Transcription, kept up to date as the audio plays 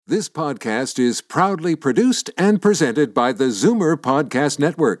This podcast is proudly produced and presented by the Zoomer Podcast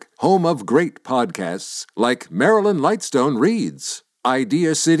Network, home of great podcasts like Marilyn Lightstone Reads,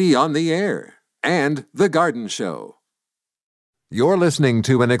 Idea City on the Air, and The Garden Show. You're listening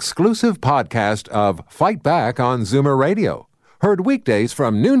to an exclusive podcast of Fight Back on Zoomer Radio, heard weekdays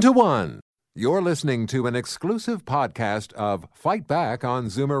from noon to 1. You're listening to an exclusive podcast of Fight Back on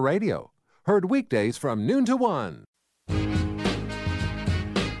Zoomer Radio, heard weekdays from noon to 1.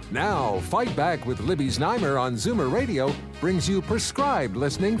 Now, Fight Back with Libby Znaimer on Zoomer Radio brings you prescribed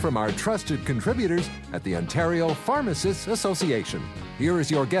listening from our trusted contributors at the Ontario Pharmacists Association. Here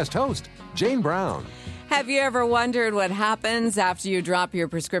is your guest host, Jane Brown. Have you ever wondered what happens after you drop your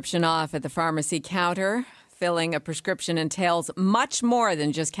prescription off at the pharmacy counter? Filling a prescription entails much more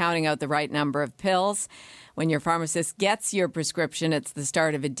than just counting out the right number of pills. When your pharmacist gets your prescription, it's the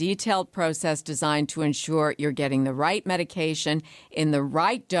start of a detailed process designed to ensure you're getting the right medication in the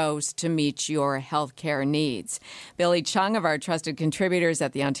right dose to meet your healthcare needs. Billy Chung of our trusted contributors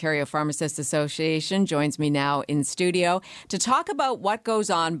at the Ontario Pharmacists Association joins me now in studio to talk about what goes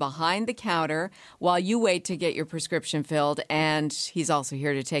on behind the counter while you wait to get your prescription filled. And he's also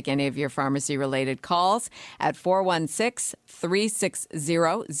here to take any of your pharmacy-related calls at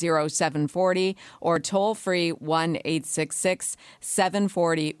 416-360-0740 or toll-free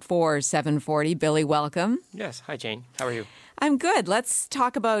 1-866-740-4740. Billy, welcome. Yes. Hi, Jane. How are you? I'm good. Let's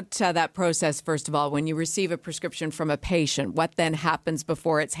talk about that process, first of all. When you receive a prescription from a patient, what then happens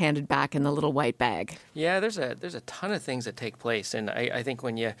before it's handed back in the little white bag? Yeah, there's a ton of things that take place. And I think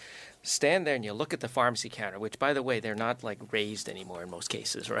when you stand there and you look at the pharmacy counter, which, by the way, they're not like raised anymore in most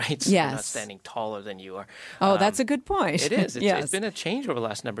cases, right? So yes. They're not standing taller than you are. Oh, that's a good point. It is. Yes. It's been a change over the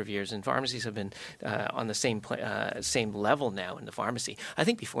last number of years, and pharmacies have been on the same level now in the pharmacy. I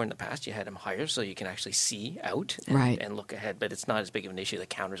think before in the past you had them higher so you can actually see out and look ahead, but it's not as big of an issue. The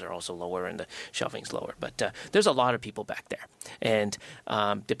counters are also lower and the shelving's lower, but there's a lot of people back there. And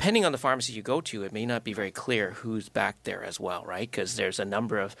depending on the pharmacy you go to, it may not be very clear who's back there as well, right? Because there's a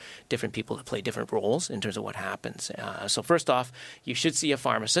number of different people that play different roles in terms of what happens. So first off, you should see a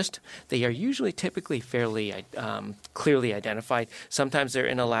pharmacist. They are typically fairly clearly identified. Sometimes they're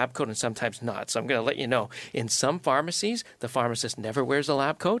in a lab coat and sometimes not. So I'm going to let you know, in some pharmacies, the pharmacist never wears a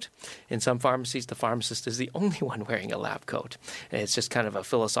lab coat. In some pharmacies, the pharmacist is the only one wearing a lab coat. And it's just kind of a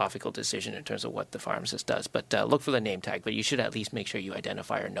philosophical decision in terms of what the pharmacist does. But look for the name tag, but you should at least make sure you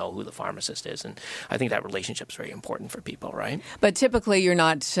identify or know who the pharmacist is. And I think that relationship is very important for people, right? But typically you're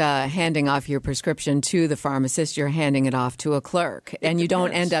not handing off your prescription to the pharmacist, you're handing it off to a clerk. And you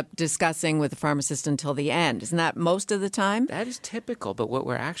don't end up discussing with the pharmacist until the end. Isn't that most of the time? That is typical, but what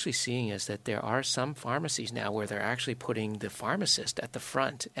we're actually seeing is that there are some pharmacies now where they're actually putting the pharmacist at the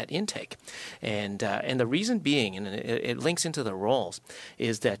front at intake. And the reason being, and it links into the roles,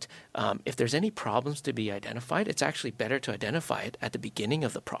 is that if there's any problems to be identified, it's actually better to identify it at the beginning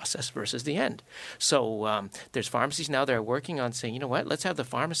of the process versus the end. So there's pharmacies now that are working on saying, you know what, let's have the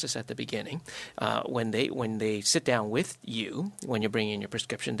pharmacist at the beginning. When they sit down with you, when you're bringing in your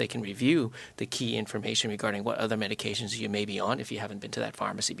prescription, they can review the key information regarding what other medications you may be on. If you haven't been to that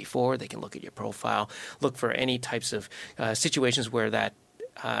pharmacy before, they can look at your profile, look for any types of situations where that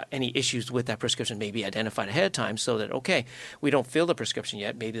any issues with that prescription may be identified ahead of time so that, okay, we don't fill the prescription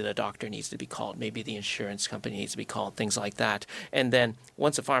yet. Maybe the doctor needs to be called. Maybe the insurance company needs to be called, things like that. And then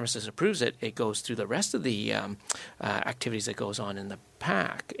once the pharmacist approves it, it goes through the rest of the activities that goes on in the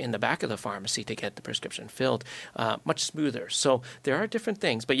back of the pharmacy to get the prescription filled much smoother. So there are different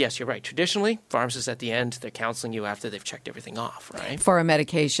things. But yes, you're right. Traditionally, pharmacists at the end, they're counseling you after they've checked everything off, right? For a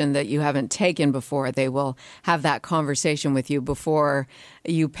medication that you haven't taken before, they will have that conversation with you before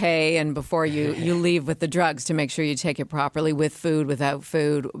you pay and before you leave with the drugs to make sure you take it properly, with food, without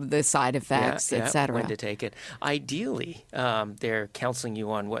food, the side effects, etc. When to take it. Ideally, they're counseling you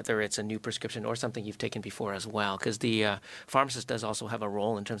on whether it's a new prescription or something you've taken before as well, because the pharmacist does also have a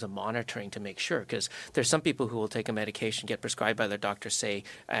role in terms of monitoring to make sure, because there's some people who will take a medication, get prescribed by their doctor, say,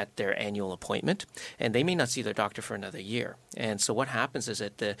 at their annual appointment, and they may not see their doctor for another year. And so what happens is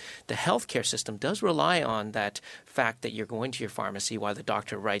that the healthcare system does rely on that fact that you're going to your pharmacy while the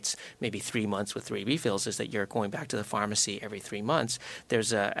doctor writes maybe 3 months with 3 refills, is that you're going back to the pharmacy every 3 months.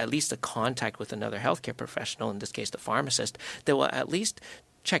 There's at least a contact with another healthcare professional, in this case the pharmacist, that will at least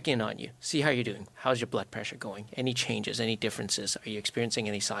check in on you, see how you're doing. How's your blood pressure going? Any changes, any differences? Are you experiencing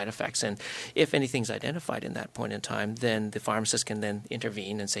any side effects? And if anything's identified in that point in time, then the pharmacist can then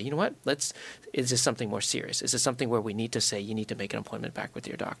intervene and say, you know what, is this something more serious? Is this something where we need to say you need to make an appointment back with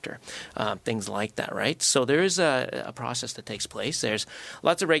your doctor? Things like that, right? So there is a process that takes place. There's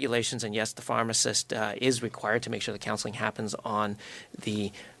lots of regulations, and yes, the pharmacist is required to make sure the counseling happens on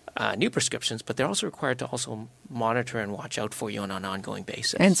the new prescriptions, but they're also required to also monitor and watch out for you on an ongoing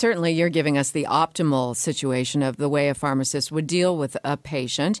basis. And certainly you're giving us the optimal situation of the way a pharmacist would deal with a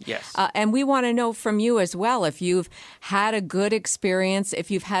patient. Yes. And we want to know from you as well if you've had a good experience, if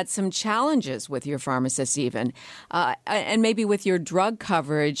you've had some challenges with your pharmacist even, and maybe with your drug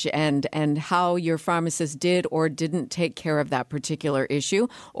coverage and how your pharmacist did or didn't take care of that particular issue,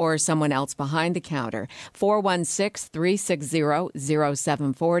 or someone else behind the counter.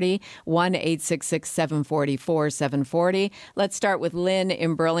 416-360-0740, 1-866-740-4740. Let's start with Lynn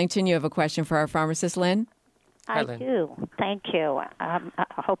in Burlington. You have a question for our pharmacist, Lynn? Hi, Lynn. I do. Thank you. I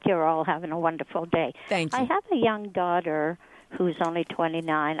hope you're all having a wonderful day. Thank you. I have a young daughter who's only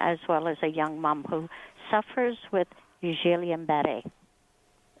 29, as well as a young mom who suffers with Guillain-Barré.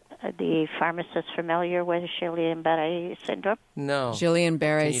 The pharmacist familiar with Guillain-Barré syndrome? No.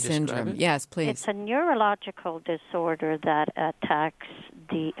 Guillain-Barré syndrome. Yes, please. It's a neurological disorder that attacks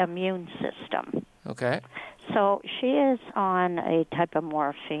the immune system. Okay. So she is on a type of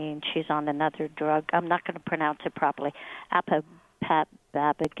morphine. She's on another drug. I'm not going to pronounce it properly.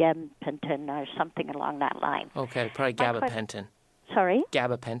 Apababagampentin or something along that line. Okay, probably gabapentin. Sorry?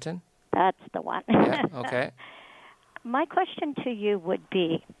 Gabapentin? That's the one. Yeah, okay. My question to you would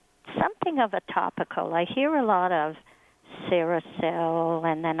be something of a topical. I hear a lot of Seracel,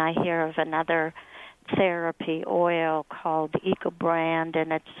 and then I hear of another therapy oil called EcoBrand,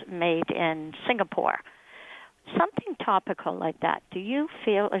 and it's made in Singapore. Something topical like that. Do you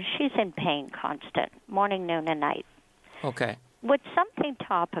feel she's in pain constant, morning, noon, and night? Okay. Would something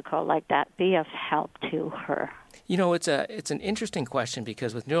topical like that be of help to her? You know, it's an interesting question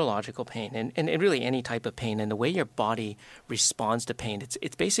because with neurological pain and really any type of pain and the way your body responds to pain,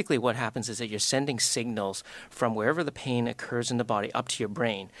 it's basically what happens is that you're sending signals from wherever the pain occurs in the body up to your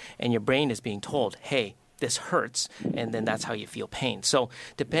brain, and your brain is being told, hey, this hurts, and then that's how you feel pain. So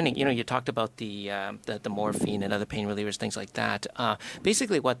depending, you talked about the morphine and other pain relievers, things like that.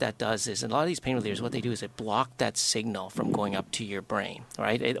 Basically what that does is, a lot of these pain relievers, what they do is they block that signal from going up to your brain,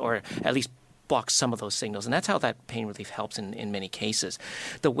 right? Or at least blocks some of those signals, and that's how that pain relief helps in many cases.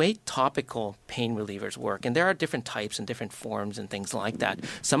 The way topical pain relievers work, and there are different types and different forms and things like that.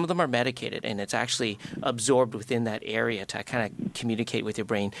 Some of them are medicated, and it's actually absorbed within that area to kind of communicate with your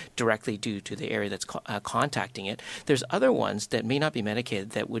brain directly due to the area that's contacting it. There's other ones that may not be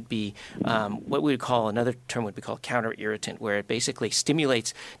medicated that would be what we would call, another term would be called counter-irritant, where it basically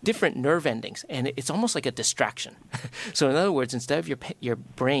stimulates different nerve endings, and it's almost like a distraction. So in other words, instead of your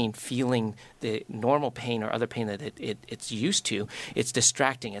brain feeling the normal pain or other pain that it's used to, it's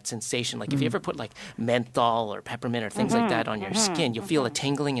distracting, it's sensation. Like if you ever put like menthol or peppermint or things like that on your skin, you'll feel a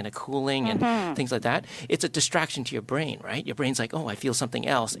tingling and a cooling and things like that. It's a distraction to your brain, right? Your brain's like, oh, I feel something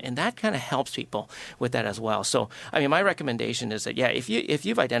else. And that kind of helps people with that as well. So, I mean, my recommendation is that, yeah, if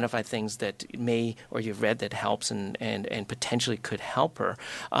you've identified things that may, or you've read that helps and potentially could help her,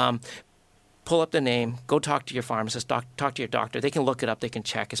 pull up the name, go talk to your pharmacist, talk to your doctor. They can look it up, they can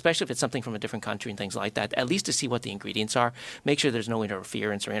check, especially if it's something from a different country and things like that, at least to see what the ingredients are. Make sure there's no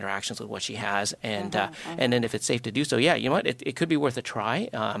interference or interactions with what she has. And and then if it's safe to do so, yeah, you know what, it could be worth a try.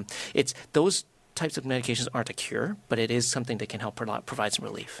 It's those types of medications aren't a cure, but it is something that can help provide some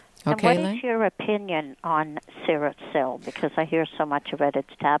relief. Okay, and what is your opinion on Seracel? Because I hear so much of it. It's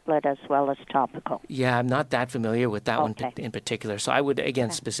tablet as well as topical. Yeah, I'm not that familiar with that one in particular. So I would,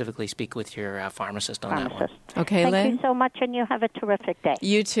 again, specifically speak with your pharmacist on that one. Okay, Lynn. Thank you so much, and you have a terrific day.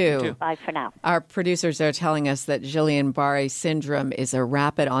 You too. You too. Bye for now. Our producers are telling us that Guillain-Barré syndrome is a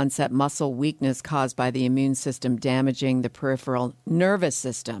rapid onset muscle weakness caused by the immune system damaging the peripheral nervous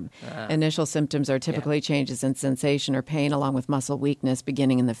system. Initial symptoms are typically changes in sensation or pain along with muscle weakness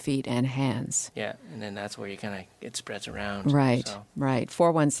beginning in the feet and hands. Yeah, and then that's where it spreads around. Right, so. Right.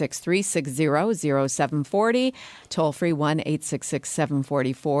 416-360-0740, toll free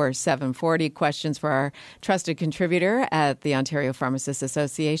 1-866-744-740. Questions for our trusted contributor at the Ontario Pharmacists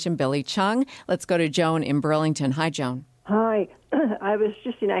Association, Billy Chung. Let's go to Joan in Burlington. Hi, Joan. Hi. I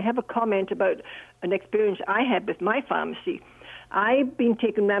have a comment about an experience I had with my pharmacy. I've been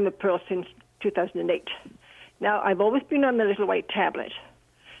taking Ramipril since 2008. Now, I've always been on the little white tablet.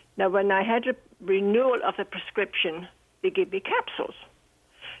 Now, when I had a renewal of the prescription, they gave me capsules.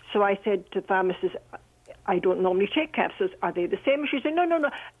 So I said to the pharmacist, I don't normally take capsules. Are they the same? She said, no,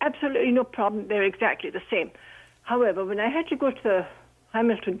 absolutely no problem. They're exactly the same. However, when I had to go to the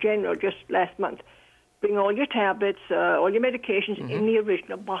Hamilton General just last month, bring all your tablets, all your medications in the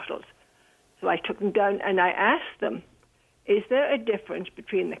original bottles. So I took them down and I asked them, is there a difference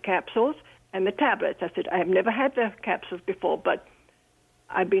between the capsules and the tablets? I said, I have never had the capsules before, but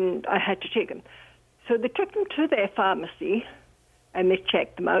I had to take them. So they took them to their pharmacy, and they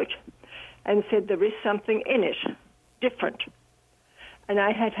checked them out and said there is something in it different. And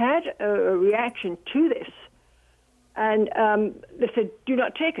I had a reaction to this, and they said, do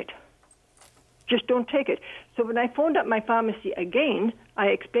not take it. Just don't take it. So when I phoned up my pharmacy again, I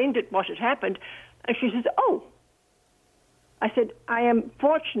explained what had happened, and she says, oh. I said, I am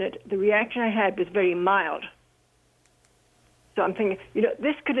fortunate the reaction I had was very mild. So I'm thinking,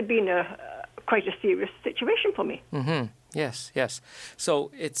 this could have been quite a serious situation for me. Mm-hmm. Yes, yes.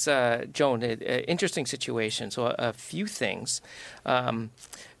 So it's, Joan, an interesting situation. So a few things.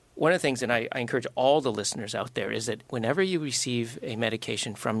 One of the things, and I encourage all the listeners out there, is that whenever you receive a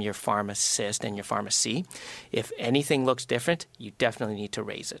medication from your pharmacist and your pharmacy, if anything looks different, you definitely need to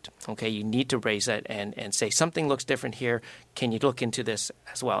raise it. Okay, you need to raise it and say something looks different here. Can you look into this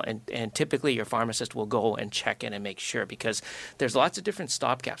as well? And typically your pharmacist will go and check in and make sure, because there's lots of different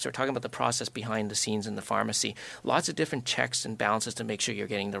stopgaps. We're talking about the process behind the scenes in the pharmacy. Lots of different checks and balances to make sure you're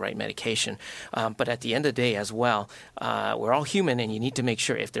getting the right medication. But at the end of the day as well, we're all human, and you need to make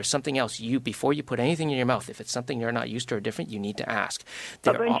sure if there's something else, before you put anything in your mouth, if it's something you're not used to or different, you need to ask.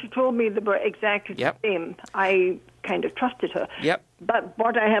 But when she told me they were exactly the same, I kind of trusted her. Yep. But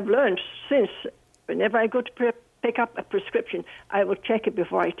what I have learned since, whenever I go to pick up a prescription, I will check it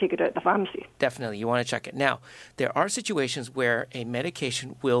before I take it out of the pharmacy. Definitely. You want to check it. Now, there are situations where a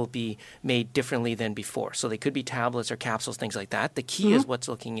medication will be made differently than before. So they could be tablets or capsules, things like that. The key is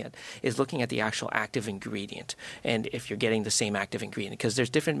looking at the actual active ingredient, and if you're getting the same active ingredient, because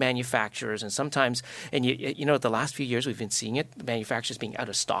there's different manufacturers, and sometimes, and the last few years we've been seeing it, the manufacturers being out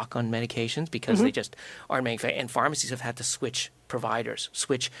of stock on medications because they just aren't manufactured, and pharmacies have had to switch providers,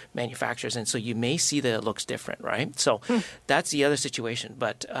 switch manufacturers, and so you may see that it looks different, right? So that's the other situation.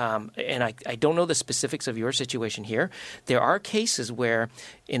 But and I don't know the specifics of your situation here. There are cases where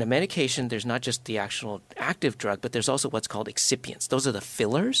in a medication there's not just the actual active drug, but there's also what's called excipients. Those are the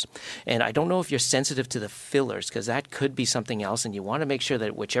fillers, and I don't know if you're sensitive to the fillers, because that could be something else, and you want to make sure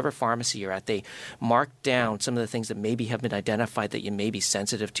that whichever pharmacy you're at, they mark down some of the things that maybe have been identified that you may be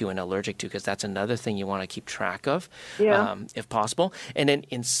sensitive to and allergic to, because that's another thing you want to keep track of, if possible. And then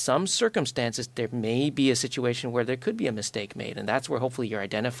in some circumstances, there may be a situation where there could be a mistake made, and that's where hopefully you're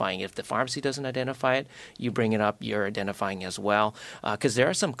identifying. If the pharmacy doesn't identify it, you bring it up, you're identifying as well, because there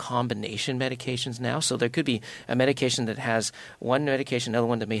are some combination medications now. So there could be a medication that has one medication, another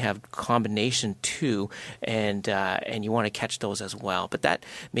one that may have combination too, and you want to catch those as well. But that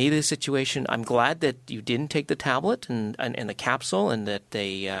may be the situation. I'm glad that you didn't take the tablet and the capsule, and that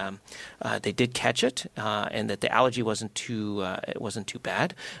they did catch it, and that the allergy wasn't too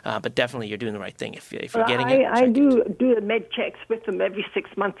bad. But definitely you're doing the right thing if you're getting it. I do the med checks with them every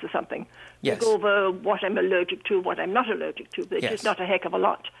 6 months or something. Yes. To go over what I'm allergic to, what I'm not allergic to. But it's just not a heck of a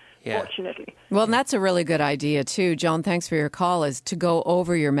lot. Fortunately. Well, and that's a really good idea, too. Joan, thanks for your call, is to go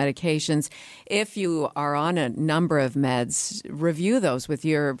over your medications. If you are on a number of meds, review those with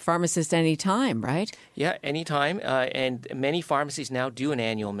your pharmacist anytime, right? Yeah, anytime. And many pharmacies now do an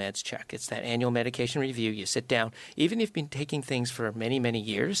annual meds check. It's that annual medication review. You sit down. Even if you've been taking things for many, many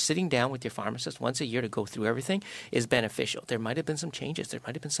years, sitting down with your pharmacist once a year to go through everything is beneficial. There might have been some changes. There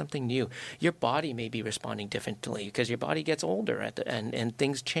might have been something new. Your body may be responding differently because your body gets older and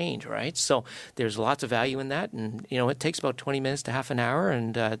things change. Right? So there's lots of value in that. And, it takes about 20 minutes to half an hour,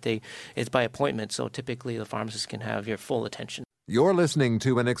 and it's by appointment. So typically the pharmacist can have your full attention. You're listening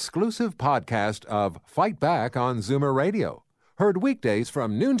to an exclusive podcast of Fight Back on Zoomer Radio. Heard weekdays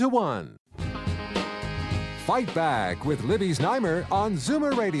from noon to 1. Fight Back with Libby Znaimer on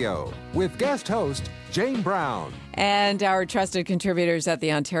Zoomer Radio with guest host Jane Brown. And our trusted contributors at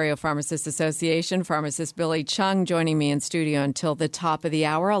the Ontario Pharmacists Association, pharmacist Billy Chung, joining me in studio until the top of the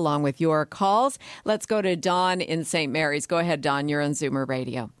hour, along with your calls. Let's go to Don in St. Mary's. Go ahead, Don. You're on Zoomer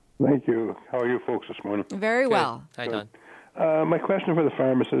Radio. Thank you. How are you folks this morning? Very well. Hi, Don. My question for the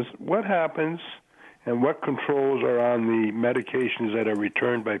pharmacist, what happens and what controls are on the medications that are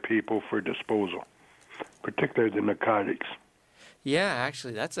returned by people for disposal, particularly the narcotics? Yeah,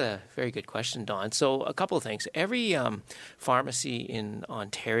 actually, that's a very good question, Don. So a couple of things. Every pharmacy in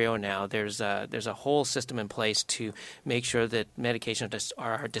Ontario now, there's a whole system in place to make sure that medications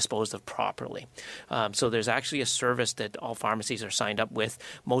are disposed of properly. So there's actually a service that all pharmacies are signed up with.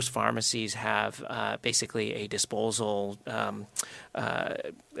 Most pharmacies have basically a disposal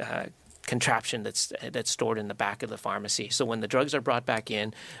contraption that's stored in the back of the pharmacy. So when the drugs are brought back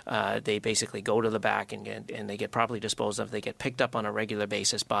in, they basically go to the back and they get properly disposed of. They get picked up on a regular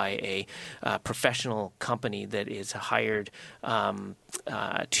basis by a professional company that is hired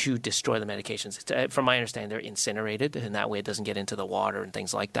to destroy the medications. From my understanding, they're incinerated, and that way it doesn't get into the water and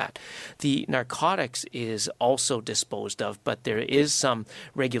things like that. The narcotics is also disposed of, but there is some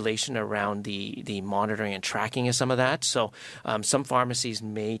regulation around the monitoring and tracking of some of that. So some pharmacies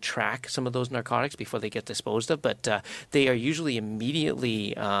may track some of those narcotics before they get disposed of, but they are usually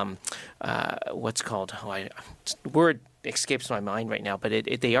immediately what's called word escapes my mind right now, but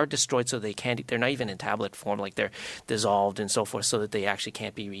they are destroyed, so they're not even in tablet form, like they're dissolved and so forth, so that they actually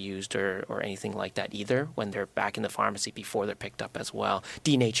can't be reused or anything like that either when they're back in the pharmacy before they're picked up as well.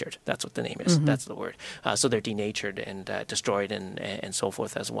 Denatured, that's what the name is. That's the word. So they're denatured and destroyed and so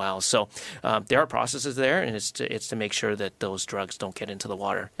forth as well. So there are processes there, and it's to make sure that those drugs don't get into the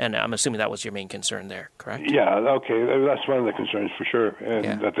water. And I'm assuming that was your main concern there, correct? Yeah, okay. That's one of the concerns for sure,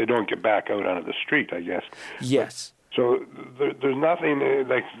 and that they don't get back out onto the street, I guess. Yes. So there's nothing,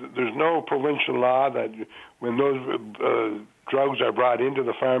 there's no provincial law that when those drugs are brought into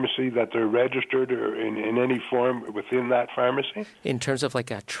the pharmacy that they're registered or in any form within that pharmacy? In terms of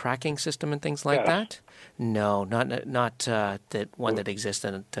like a tracking system and things like that? No, not that one that exists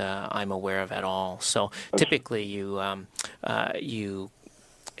that I'm aware of at all. So typically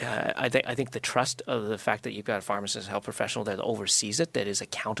I think the trust of the fact that you've got a pharmacist, health professional that oversees it, that is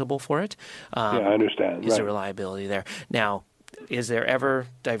accountable for it, I understand. Is a reliability there. Now, is there ever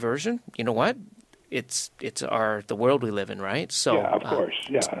diversion? You know what? It's the world we live in, right? So yeah, of course.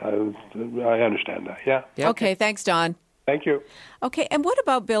 I understand that. Yeah. Okay, thanks, Don. Thank you. Okay, and what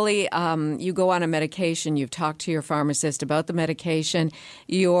about, Billy, you go on a medication, you've talked to your pharmacist about the medication,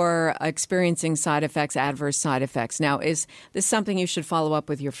 you're experiencing side effects, adverse side effects. Now, is this something you should follow up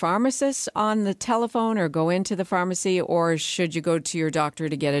with your pharmacist on the telephone or go into the pharmacy, or should you go to your doctor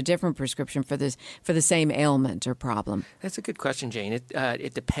to get a different prescription for the same ailment or problem? That's a good question, Jane.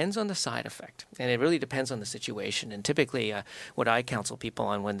 It depends on the side effect, and it really depends on the situation. And typically what I counsel people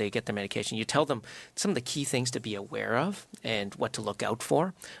on when they get their medication, you tell them some of the key things to be aware of and what to look out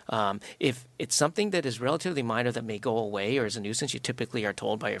for. If it's something that is relatively minor that may go away or is a nuisance, you typically are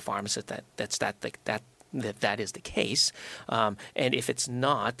told by your pharmacist that is the case. And if it's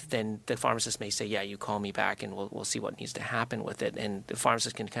not, then the pharmacist may say, yeah, you call me back and we'll see what needs to happen with it. And the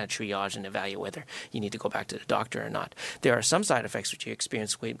pharmacist can kind of triage and evaluate whether you need to go back to the doctor or not. There are some side effects which you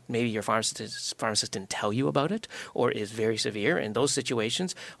experience, maybe your pharmacist didn't tell you about it or is very severe. In those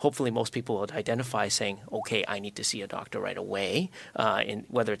situations, hopefully most people would identify saying, okay, I need to see a doctor right away,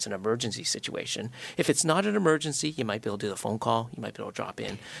 whether it's an emergency situation. If it's not an emergency, you might be able to do the phone call. You might be able to drop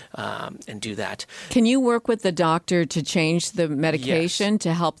in and do that. Can you work with the doctor to change the medication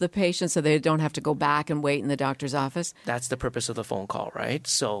to help the patient so they don't have to go back and wait in the doctor's office? That's the purpose of the phone call, right?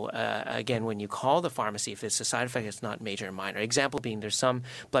 So again, when you call the pharmacy, if it's a side effect, it's not major or minor. Example being, there's some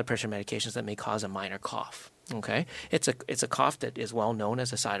blood pressure medications that may cause a minor cough. Okay, it's a cough that is well known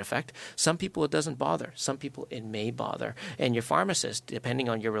as a side effect. Some people it doesn't bother. Some people it may bother. And your pharmacist, depending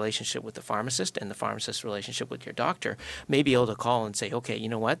on your relationship with the pharmacist and the pharmacist's relationship with your doctor, may be able to call and say, okay, you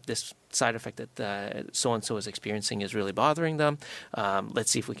know what, this side effect that so-and-so is experiencing is really bothering them.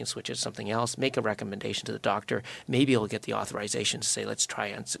 Let's see if we can switch it to something else. Make a recommendation to the doctor. Maybe you'll get the authorization to say, let's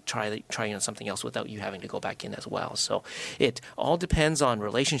try on something else without you having to go back in as well. So it all depends on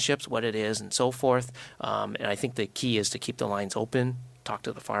relationships, what it is, and so forth. And I think the key is to keep the lines open, talk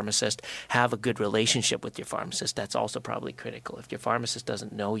to the pharmacist, have a good relationship with your pharmacist. That's also probably critical. If your pharmacist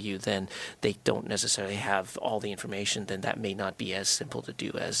doesn't know you, then they don't necessarily have all the information, then that may not be as simple to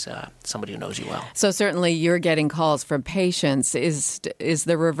do as somebody who knows you well. So certainly you're getting calls from patients. Is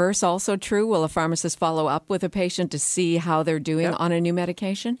the reverse also true? Will a pharmacist follow up with a patient to see how they're doing on a new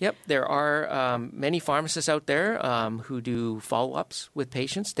medication? Yep. There are many pharmacists out there who do follow-ups with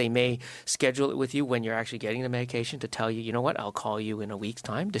patients. They may schedule it with you when you're actually getting the medication to tell you, you know what, I'll call you in a week's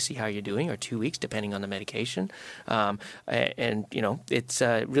time to see how you're doing, or 2 weeks, depending on the medication. And you know, it's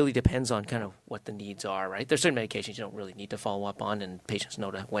really depends on kind of what the needs are, right? There's certain medications you don't really need to follow up on, and patients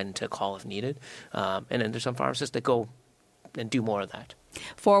know when to call if needed. And then there's some pharmacists that go and do more of that.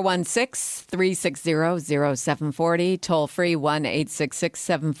 416-360-0740, toll free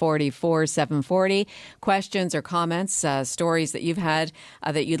 1-866-740-4740. Questions or comments, stories that you've had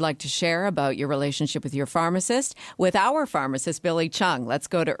that you'd like to share about your relationship with your pharmacist. With our pharmacist, Billy Chung. Let's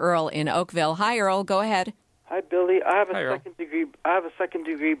go to Earl in Oakville. Hi, Earl. Go ahead. Hi, Billy. I have Hi, Earl. a second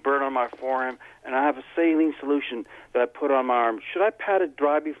degree burn on my forearm, and I have a saline solution that I put on my arm. Should I pat it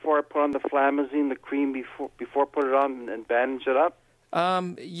dry before I put on the Flamazine, the cream, before I put it on and bandage it up?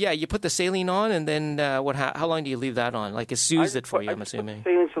 Yeah, you put the saline on, and then how long do you leave that on? Like, it soothes it for you, I'm assuming. Put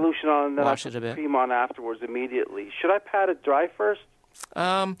the saline solution on, and then Wash I it put a bit. the cream on afterwards immediately. Should I pat it dry first?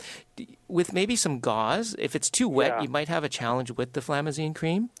 With maybe some gauze. If it's too wet, you might have a challenge with the Flamazine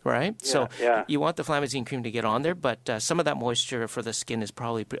cream, right? So you want the Flamazine cream to get on there, but some of that moisture for the skin is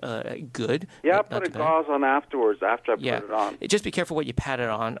probably good. Yeah, I put a gauze on afterwards, after I put it on. Just be careful what you pat it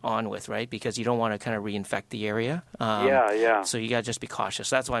on with, right? Because you don't want to kind of reinfect the area. So you got to just be cautious.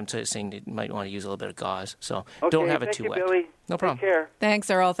 That's why I'm saying you might want to use a little bit of gauze. So don't have it too wet. Billy. No problem. Take care. Thanks,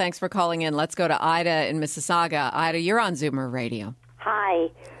 Earl. Thanks for calling in. Let's go to Ida in Mississauga. Ida, you're on Zoomer Radio. Hi.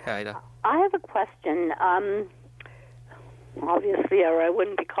 Hi, Ida. I have a question. Obviously, or I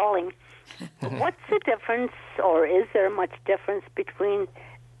wouldn't be calling. What's the difference, or is there much difference between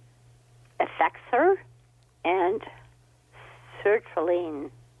Effexor and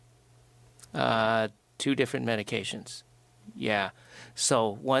sertraline? Two different medications. Yeah.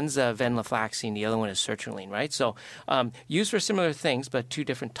 So one's venlafaxine, the other one is sertraline, right? So used for similar things, but two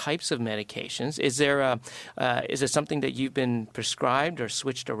different types of medications. Is there something that you've been prescribed or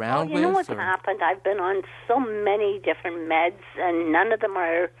switched around with? You know what's happened? I've been on so many different meds, and none of them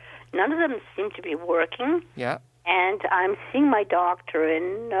seem to be working. Yeah. And I'm seeing my doctor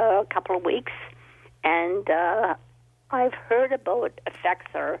in a couple of weeks, and I've heard about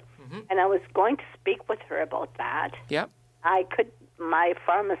Effexor, and I was going to speak with her about that. Yeah. My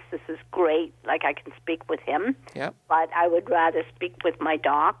pharmacist is great, like I can speak with him. Yeah. But I would rather speak with my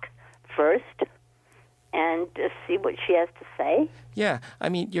doc first and see what she has to say. Yeah. I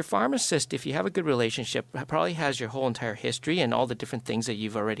mean, your pharmacist, if you have a good relationship, probably has your whole entire history and all the different things that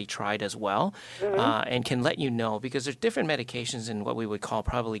you've already tried as well, and can let you know, because there's different medications in what we would call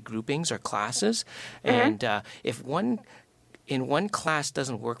probably groupings or classes. And if one class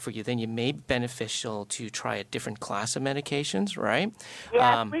doesn't work for you, then you may be beneficial to try a different class of medications, right?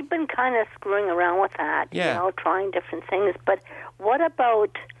 Yeah, we've been kind of screwing around with that, trying different things. But what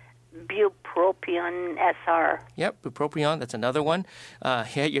about bupropion SR? Yep, bupropion, that's another one.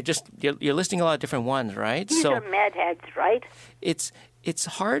 You're listing a lot of different ones, right? These are med heads, right? It's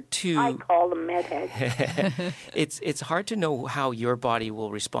hard to... I call them med heads. It's hard to know how your body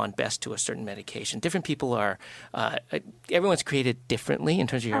will respond best to a certain medication. Different people are... everyone's created differently in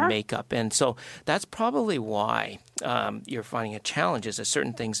terms of your makeup. And so that's probably why you're finding a challenge, is that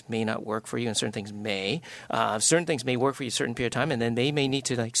certain things may not work for you and certain things may. Certain things may work for you a certain period of time, and then they may need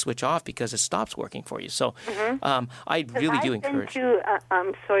to switch off because it stops working for you. So I really do encourage...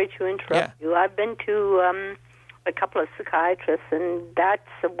 I'm sorry to interrupt you. I've been to... a couple of psychiatrists, and that's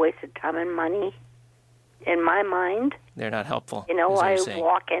a waste of time and money in my mind. They're not helpful. I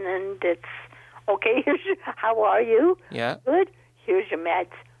walk in and it's, okay, how are you? Yeah. Good. Here's your meds.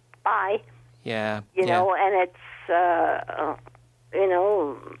 Bye. Yeah. And it's,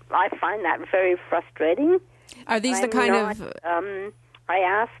 I find that very frustrating. Are these the kind of... I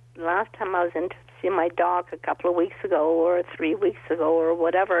asked last time I was in to see my doc a couple of weeks ago or 3 weeks ago or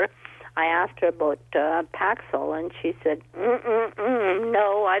whatever, I asked her about Paxil, and she said,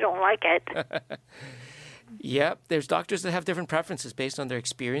 no, I don't like it. Yeah, there's doctors that have different preferences based on their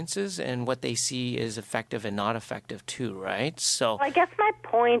experiences and what they see is effective and not effective too, right? So I guess my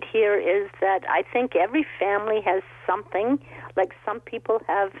point here is that I think every family has something. Like some people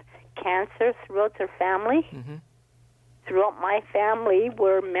have cancer throughout their family. Throughout my family,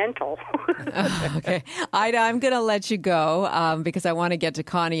 we're mental. Okay. Ida, I'm going to let you go because I want to get to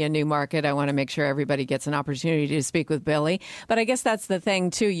Connie in Newmarket. I want to make sure everybody gets an opportunity to speak with Billy. But I guess that's the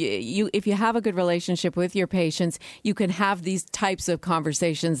thing, too. You if you have a good relationship with your patients, you can have these types of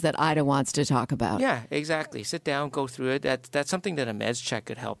conversations that Ida wants to talk about. Yeah, exactly. Sit down, go through it. That's something that a meds check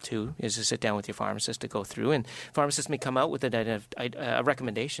could help, too, is to sit down with your pharmacist to go through. And pharmacists may come out with a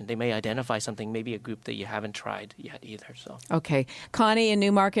recommendation. They may identify something, maybe a group that you haven't tried yet either. So. Okay. Connie in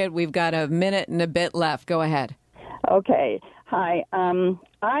Newmarket, we've got a minute and a bit left. Go ahead. Okay. Hi.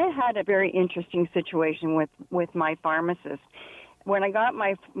 I had a very interesting situation with my pharmacist. When I got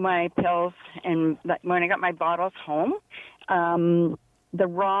my pills and when I got my bottles home, the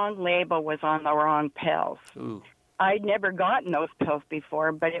wrong label was on the wrong pills. Ooh. I'd never gotten those pills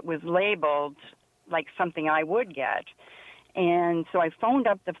before, but it was labeled like something I would get. And so I phoned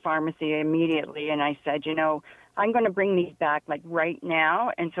up the pharmacy immediately, and I said, I'm going to bring these back right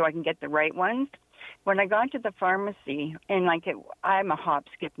now, and so I can get the right ones. When I got to the pharmacy, and I'm a hop,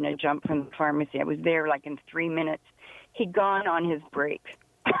 skip, and a jump from the pharmacy. I was there in 3 minutes. He'd gone on his break.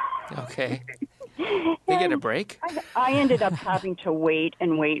 Okay. They get a break? I ended up having to wait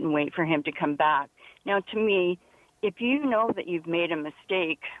for him to come back. Now, to me, if you know that you've made a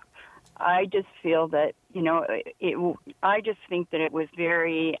mistake, I just feel that, I just think that it was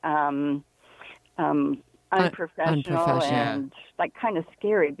very unprofessional and kind of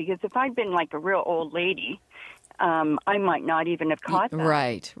scary, because if I'd been a real old lady, I might not even have caught that.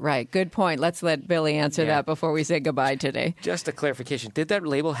 Right. Good point. Let's let Billy answer that before we say goodbye today. Just a clarification. Did that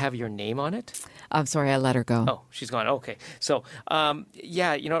label have your name on it? I'm sorry, I let her go. Oh, she's gone. Okay. So,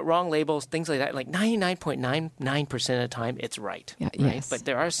 wrong labels, things like that, like 99.99% of the time, it's right. Yeah, right? Yes. But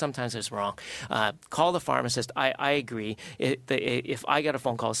there are sometimes it's wrong. Call the pharmacist. I agree. If I got a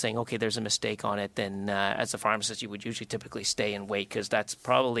phone call saying, okay, there's a mistake on it, then as a pharmacist, you would usually typically stay and wait, because that's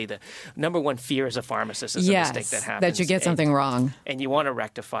probably the number one fear as a pharmacist is a mistake that happens. That you get something wrong. And you want to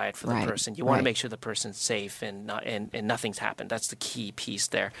rectify it for the Right, person. You want right. to make sure the person's safe and nothing's happened. That's the key piece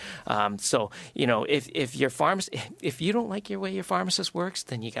there. If your if you don't like your way your pharmacist works,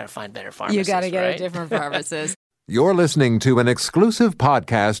 then you got to find better pharmacists. You got to get right? a different pharmacist. You're listening to an exclusive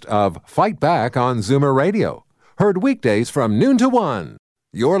podcast of Fight Back on Zoomer Radio. Heard weekdays from noon to 1.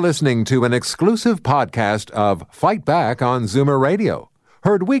 You're listening to an exclusive podcast of Fight Back on Zoomer Radio.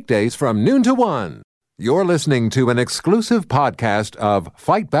 Heard weekdays from noon to 1. You're listening to an exclusive podcast of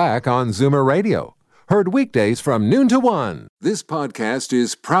Fight Back on Zoomer Radio. Heard weekdays from noon to 1. This podcast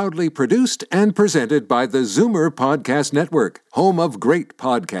is proudly produced and presented by the Zoomer Podcast Network, home of great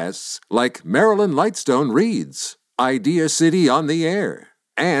podcasts like Marilyn Lightstone Reads, Idea City on the Air,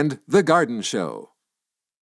 and The Garden Show.